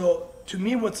 So to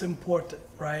me, what's important,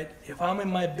 right? If I'm in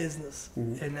my business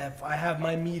and if I have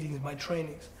my meetings, my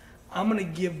trainings, I'm gonna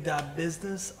give that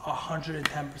business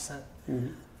 110%.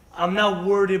 I'm not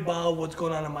worried about what's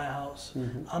going on in my house.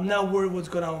 I'm not worried what's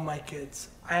going on with my kids.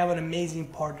 I have an amazing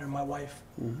partner, my wife,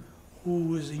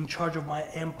 who is in charge of my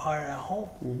empire at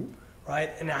home, right?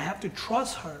 And I have to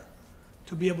trust her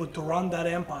to be able to run that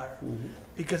empire,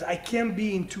 because I can't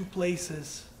be in two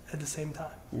places at the same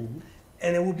time.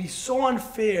 And it would be so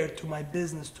unfair to my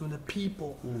business, to the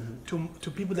people,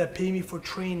 to people that pay me for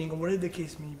training or whatever the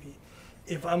case may be,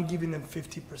 if I'm giving them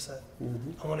 50%.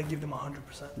 I want to give them 100%.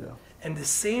 Yeah. And the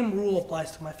same rule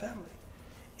applies to my family.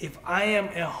 If I am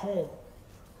at home,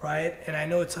 right, and I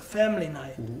know it's a family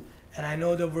night, and I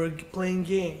know that we're playing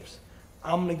games,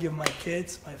 I'm going to give my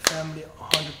kids, my family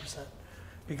 100%,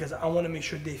 because I want to make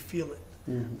sure they feel it.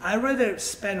 I'd rather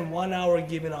spend 1 hour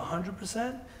giving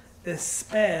 100% than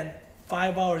spend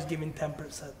 5 hours giving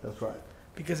 10%. That's right.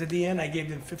 Because at the end, I gave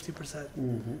them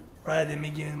 50%, rather than me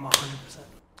giving them 100%.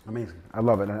 Amazing. I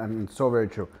love it, and it's so very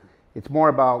true. It's more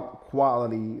about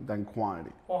quality than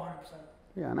quantity. 100%.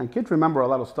 Yeah, and kids remember a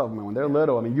lot of stuff, man. When they're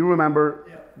little, I mean, you remember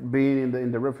being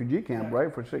in the refugee camp,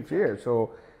 right, for 6 years.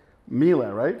 So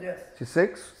Mila, right? Yes. She's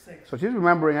 6? 6. So she's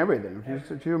remembering everything.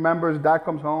 She remembers dad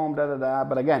comes home, da da da.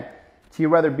 But again, she'd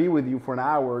rather be with you for an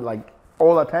hour, like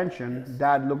all attention.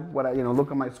 Dad, look what I, look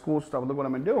at my school stuff, look what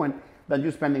I'm doing, than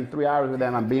you spending 3 hours with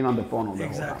them and being on the phone all the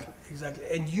whole time. Exactly.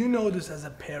 And you know this as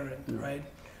a parent, right?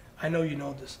 I know you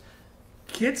know this.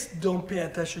 Kids don't pay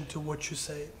attention to what you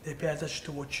say. They pay attention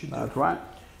to what you do. That's right.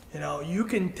 You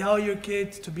can tell your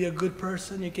kids to be a good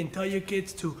person. You can tell your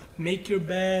kids to make your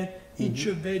bed, eat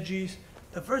your veggies.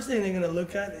 The first thing they're going to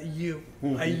look at is you.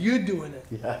 Are you doing it?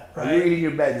 Yeah. Right? Are you eating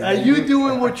your bed? Are you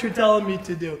doing what you're telling me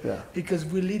to do? Yeah. Because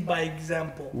we lead by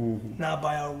example, not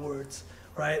by our words.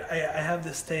 Right? I have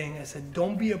this thing. I said,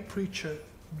 don't be a preacher,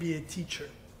 be a teacher.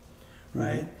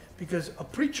 Right? Because a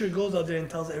preacher goes out there and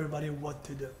tells everybody what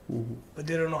to do, but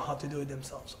they don't know how to do it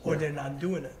themselves, or they're not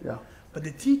doing it. Yeah. But the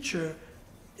teacher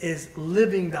is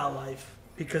living that life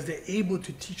because they're able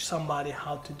to teach somebody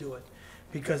how to do it,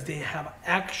 because they have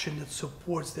action that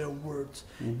supports their words.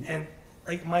 And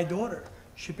like my daughter,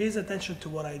 she pays attention to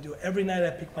what I do. Every night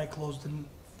I pick my clothes and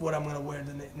what I'm gonna wear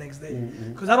the next day,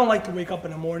 because I don't like to wake up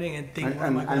in the morning and think what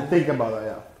am I gonna think wear. about that.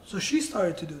 Yeah. So she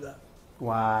started to do that.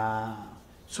 Wow.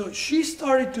 So she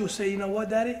started to say, you know what,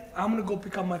 Daddy, I'm going to go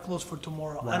pick up my clothes for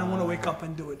tomorrow. I don't want to wake up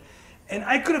and do it. And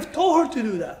I could have told her to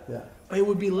do that. Yeah. But it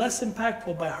would be less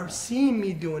impactful by her seeing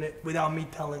me doing it without me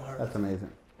telling her. That's amazing.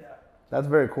 Yeah. That's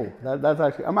very cool. That's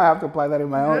actually, I might have to apply that in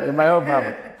my own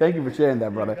family. Thank you for sharing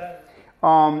that, brother.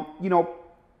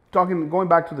 Going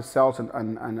back to the sales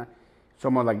and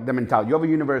someone like the mentality. You have a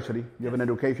university. You have an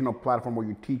educational platform where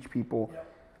you teach people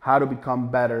how to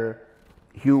become better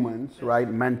humans, right?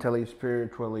 Mentally,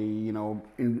 spiritually,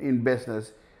 in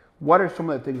business. What are some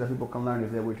of the things that people can learn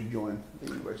if they were to join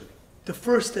the university? The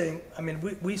first thing,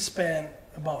 we spend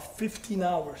about 15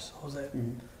 hours, Jose,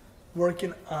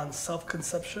 working on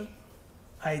self-conception,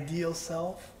 ideal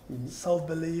self,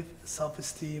 self-belief,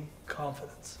 self-esteem,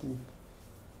 confidence.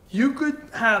 You could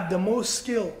have the most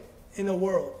skill in the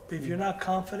world, but if you're not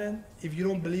confident, if you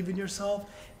don't believe in yourself,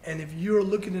 and if you're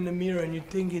looking in the mirror and you're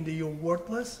thinking that you're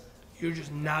worthless, you're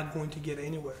just not going to get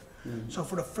anywhere. So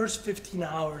for the first 15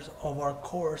 hours of our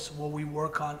course, what we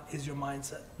work on is your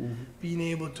mindset. Being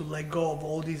able to let go of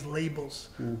all these labels,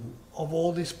 of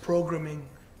all this programming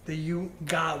that you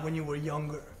got when you were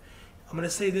younger. I'm going to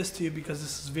say this to you because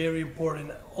this is very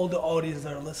important. All the audience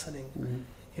that are listening,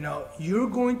 you're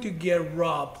going to get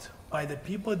robbed by the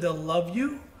people that love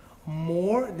you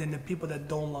more than the people that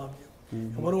don't love you.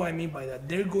 And what do I mean by that?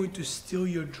 They're going to steal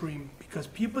your dream, because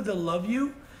people that love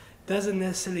you doesn't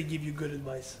necessarily give you good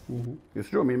advice. It's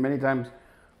true. Many times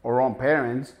our own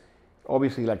parents,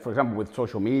 obviously, like for example, with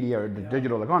social media or the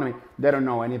digital economy, they don't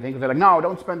know anything. They're like, no,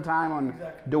 don't spend time on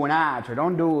doing ads, or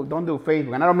don't do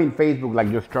Facebook. And I don't mean Facebook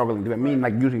like you're struggling to. I mean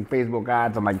like using Facebook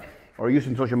ads and or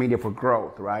using social media for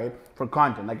growth, right? For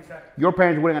content. Like your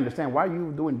parents wouldn't understand, why are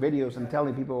you doing videos and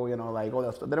telling people, all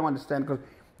that stuff. They don't understand, because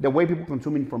the way people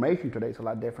consume information today is a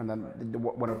lot different than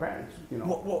what our parents,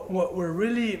 What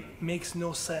really makes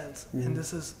no sense, and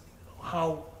this is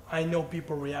how I know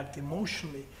people react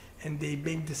emotionally and they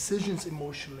make decisions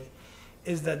emotionally,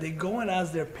 is that they go and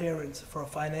ask their parents for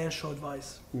financial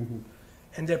advice.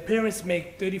 And their parents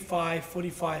make $35,000,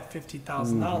 $45,000,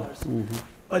 $50,000.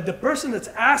 But the person that's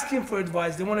asking for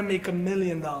advice, they want to make $1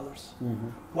 million.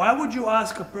 Why would you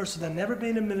ask a person that never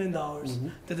made $1 million,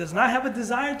 that does not have a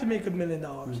desire to make $1 million,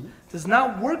 does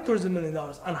not work towards $1 million,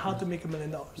 on how to make $1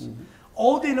 million?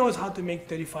 All they know is how to make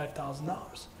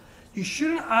 $35,000. You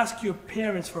shouldn't ask your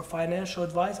parents for financial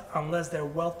advice unless they're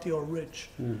wealthy or rich,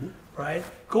 right?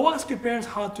 Go ask your parents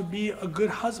how to be a good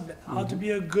husband, how to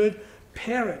be a good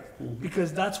parent,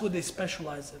 because that's what they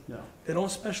specialize in. They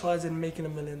don't specialize in making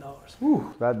 $1 million.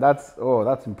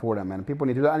 That's important, man. People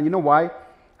need to do that. And you know why?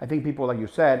 I think people, like you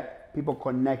said, people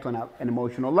connect on an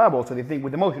emotional level. So they think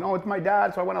with emotion, oh, it's my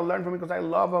dad, so I want to learn from him because I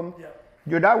love him. Yeah.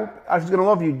 Your dad is going to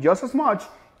love you just as much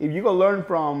if you go learn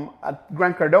from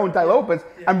Grant Cardone, Ty Lopez,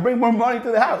 and bring more money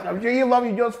to the house. I'm sure he'll love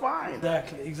you just fine.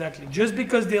 Exactly. Just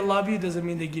because they love you doesn't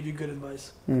mean they give you good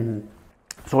advice. Mm-hmm.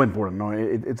 So important. No,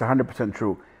 it's 100%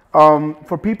 true.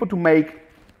 For people to make,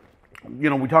 we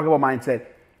talk about mindset.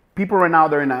 People right now,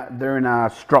 they're in a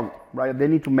struggle, right? They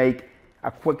need to make a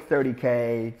quick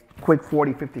 30K, quick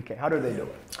 40, 50K. How do they do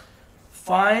it?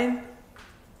 Fine.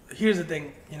 Here's the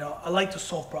thing, I like to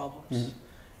solve problems. Mm-hmm.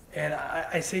 And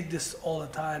I say this all the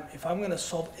time. If I'm going to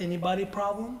solve anybody's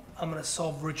problem, I'm going to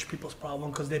solve rich people's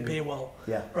problem because they pay well,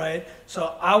 right?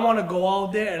 So I want to go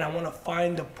out there and I want to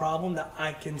find the problem that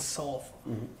I can solve,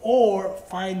 or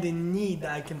find the need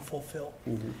that I can fulfill,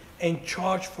 and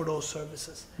charge for those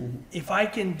services. If I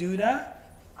can do that,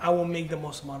 I will make the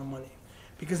most amount of money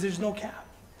because there's no cap,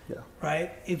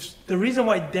 right? It's the reason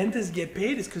why dentists get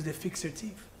paid is because they fix their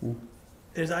teeth.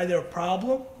 There's either a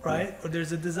problem, right, or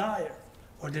there's a desire,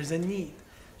 or there's a need.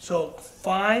 So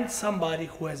find somebody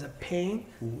who has a pain,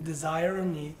 desire, or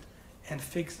need, and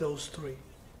fix those three.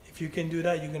 If you can do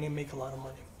that, you're gonna make a lot of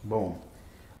money. Boom.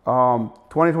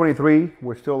 2023,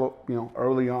 we're still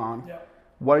early on. Yep.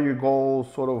 What are your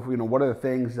goals? Sort of what are the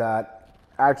things that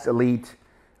Axe Elite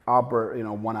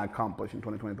want to accomplish in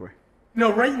 2023?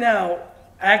 Right now,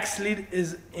 Axe Elite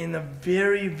is in a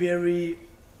very, very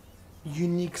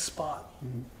unique spot.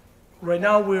 Right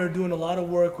now, we're doing a lot of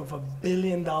work with $1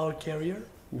 billion carrier,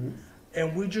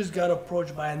 and we just got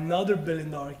approached by another $1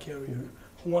 billion carrier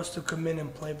who wants to come in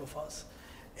and play with us.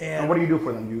 And what do you do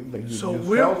for them? So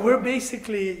we're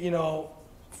basically,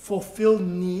 fulfill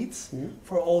needs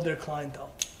for all their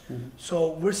clientele.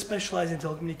 So we're specialized in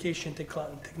telecommunication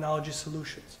technology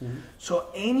solutions. So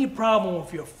any problem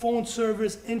with your phone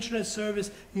service, internet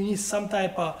service, you need some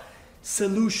type of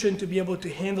solution to be able to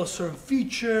handle certain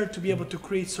feature, to be able to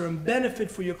create certain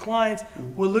benefit for your clients.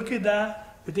 We'll look at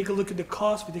that. We take a look at the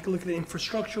cost. We take a look at the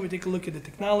infrastructure. We take a look at the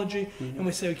technology, and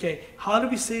we say, okay, how do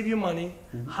we save you money?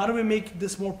 How do we make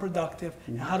this more productive?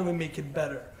 And how do we make it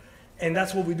better? And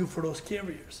that's what we do for those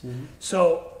carriers.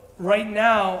 So right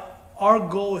now, our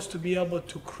goal is to be able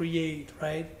to create,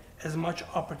 right, as much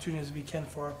opportunity as we can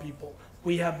for our people.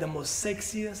 We have the most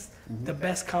sexiest, the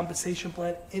best compensation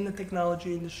plan in the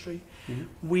technology industry.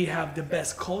 We have the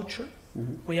best culture.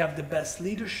 We have the best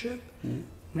leadership.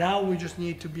 Now we just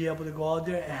need to be able to go out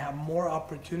there and have more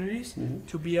opportunities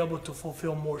to be able to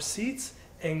fulfill more seats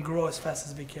and grow as fast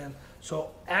as we can.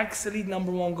 So Axe Elite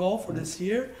 #1 goal for this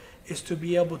year is to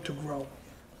be able to grow.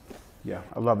 Yeah,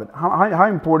 I love it. How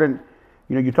important,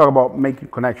 you talk about making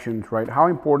connections, right? How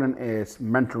important is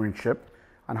mentorship,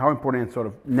 and how important is sort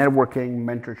of networking,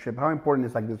 mentorship? How important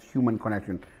is like this human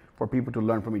connection for people to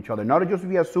learn from each other? Not just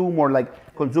via Zoom or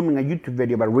like consuming a YouTube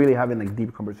video, but really having like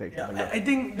deep conversations. Yeah, like I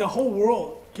think the whole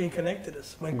world can connect to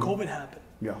this when COVID happened.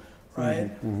 Yeah. Right?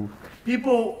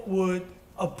 People would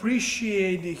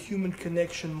appreciate the human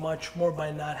connection much more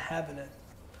by not having it.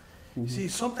 See,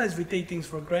 sometimes we take things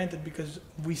for granted because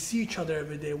we see each other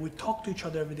every day, we talk to each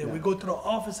other every day, we go to the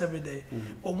office every day.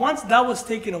 But once that was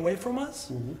taken away from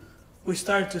us, we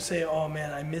started to say, oh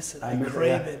man, I miss it, I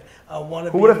crave it, I want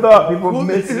to be. Who would have thought people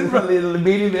miss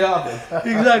meeting the office?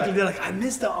 Exactly, they're like, I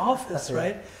miss the office,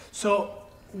 right? So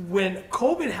when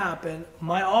COVID happened,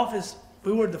 my office,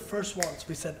 we were the first ones.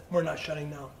 We said, we're not shutting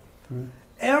down.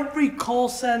 Every call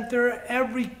center,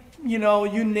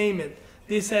 you name it,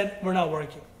 they said, we're not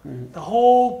working. The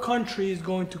whole country is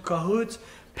going to cahoots,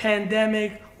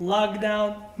 pandemic,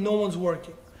 lockdown, no one's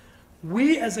working.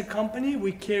 We as a company,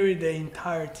 we carry the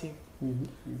entire team.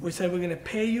 We said we're going to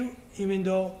pay you, even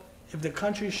though if the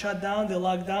country is shut down, they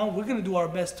lock down, we're going to do our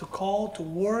best to call, to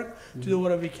work, to do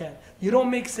whatever we can. You don't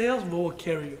make sales, we will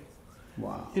carry you.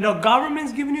 Wow.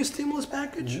 Government's giving you a stimulus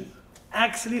package.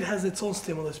 Axe Elite has its own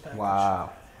stimulus package.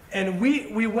 Wow. And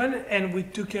we went and we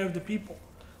took care of the people,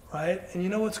 right? And you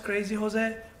know what's crazy,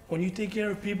 Jose? When you take care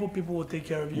of people, people will take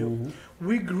care of you.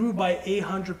 We grew by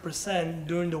 800%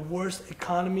 during the worst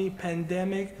economy,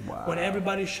 pandemic, when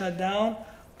everybody shut down.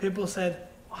 People said,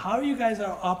 how are you guys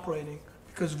are operating?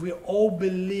 Because we all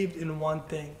believed in one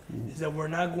thing, is that we're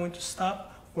not going to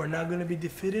stop, we're not going to be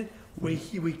defeated.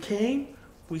 We came,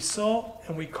 we saw,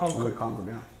 and we conquered.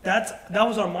 That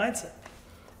was our mindset.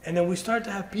 And then we started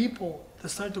to have people that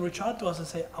start to reach out to us and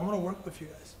say, I want to work with you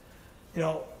guys.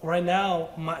 Right now,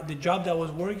 the job that I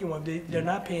was working with, they're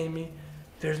not paying me.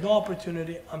 There's no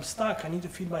opportunity. I'm stuck. I need to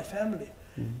feed my family.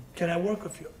 Can I work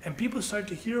with you? And people start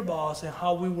to hear about us and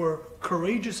how we were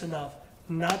courageous enough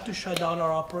not to shut down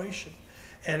our operation.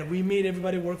 And we made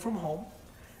everybody work from home.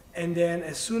 And then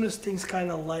as soon as things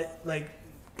kind of like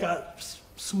got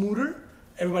smoother,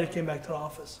 everybody came back to the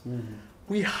office. Mm-hmm.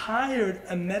 We hired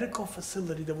a medical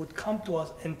facility that would come to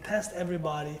us and test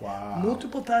everybody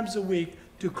multiple times a week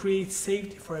to create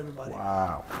safety for everybody.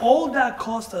 Wow. All that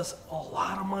cost us a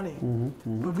lot of money,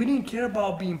 but we didn't care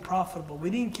about being profitable. We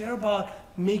didn't care about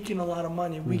making a lot of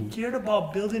money. We cared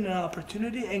about building an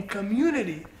opportunity and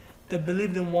community that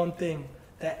believed in one thing,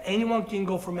 that anyone can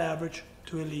go from average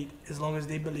to elite as long as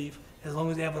they believe, as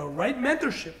long as they have the right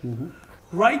mentorship,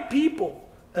 right people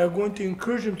that are going to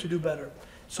encourage them to do better.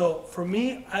 So for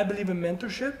me, I believe in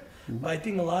mentorship, but I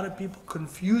think a lot of people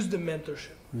confuse the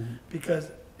mentorship because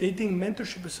they think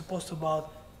mentorship is supposed to be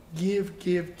about give,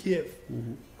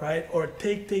 right? Or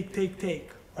take,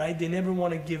 right? They never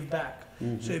want to give back.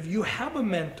 So if you have a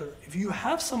mentor, if you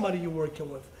have somebody you're working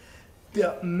with,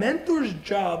 the mentor's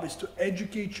job is to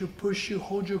educate you, push you,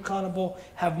 hold you accountable,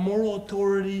 have moral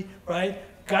authority, right?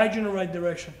 Guide you in the right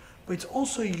direction. But it's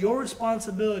also your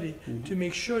responsibility to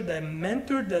make sure that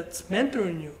mentor that's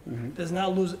mentoring you does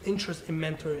not lose interest in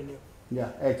mentoring you.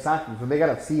 Yeah, exactly. So they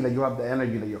gotta see that you have the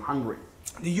energy, that you're hungry.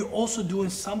 That you're also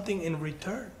doing something in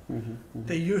return.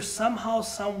 That you're somehow,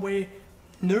 some way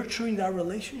nurturing that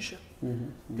relationship.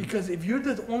 Because if you're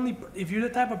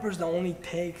the type of person that only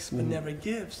takes but never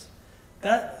gives,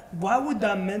 why would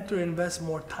that mentor invest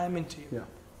more time into you? Yeah.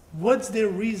 What's their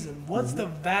reason? What's the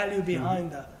value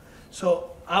behind that?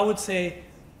 So I would say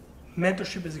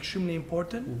mentorship is extremely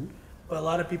important, but a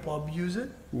lot of people abuse it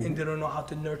and they don't know how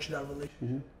to nurture that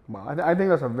relationship. Well, I think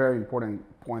that's a very important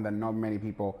point that not many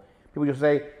people just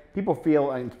say. People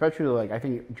feel, and especially like I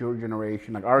think your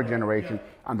generation, like our generation,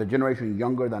 and the generation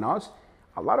younger than us,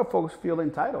 a lot of folks feel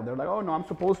entitled. They're like, oh no, I'm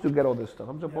supposed to get all this stuff.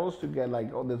 I'm supposed to get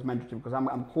like all this mentorship because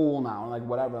I'm cool now, and like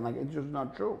whatever. And like it's just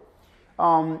not true.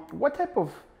 What type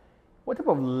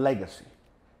of legacy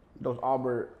does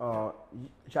Albert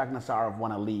Shakhnazarov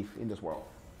want to leave in this world?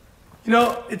 You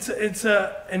know, it's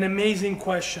an amazing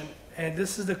question, and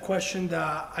this is the question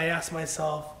that I ask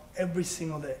myself every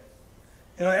single day.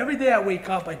 You know, every day I wake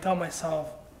up, I tell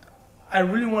myself, I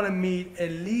really want to meet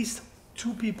at least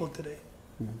 2 people today,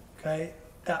 okay,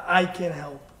 that I can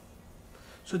help.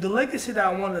 So the legacy that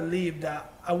I want to leave,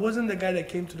 that I wasn't the guy that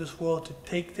came to this world to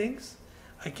take things.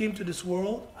 I came to this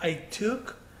world, I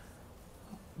took,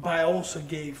 but I also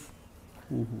gave.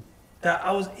 That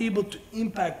I was able to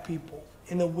impact people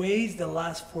in the ways that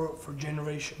last for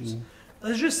generations.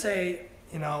 Let's just say,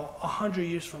 100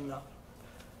 years from now,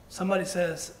 somebody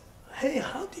says, hey,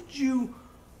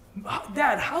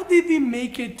 Dad, how did we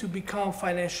make it to become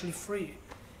financially free?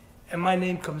 And my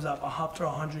name comes up after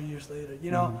 100 years later.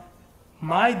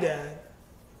 My dad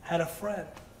had a friend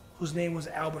whose name was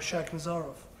Albert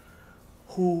Shakhnazarov,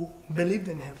 who believed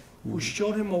in him, who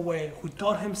showed him a way, who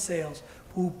taught him sales,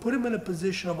 who put him in a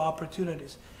position of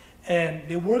opportunities. And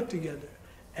they worked together.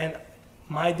 And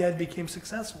my dad became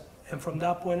successful. And from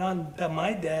that point on,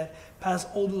 my dad passed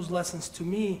all those lessons to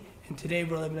me, and today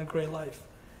we're living a great life.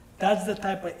 That's the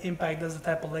type of impact, that's the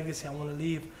type of legacy I want to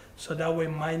leave. So that way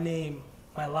my name,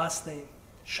 my last name,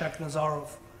 Shakhnazarov,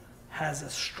 has a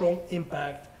strong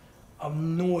impact of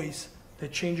noise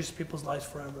that changes people's lives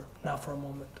forever, not for a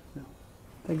moment.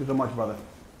 Thank you so much, brother.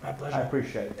 My pleasure. I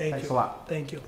appreciate it. Thanks a lot. Thank you.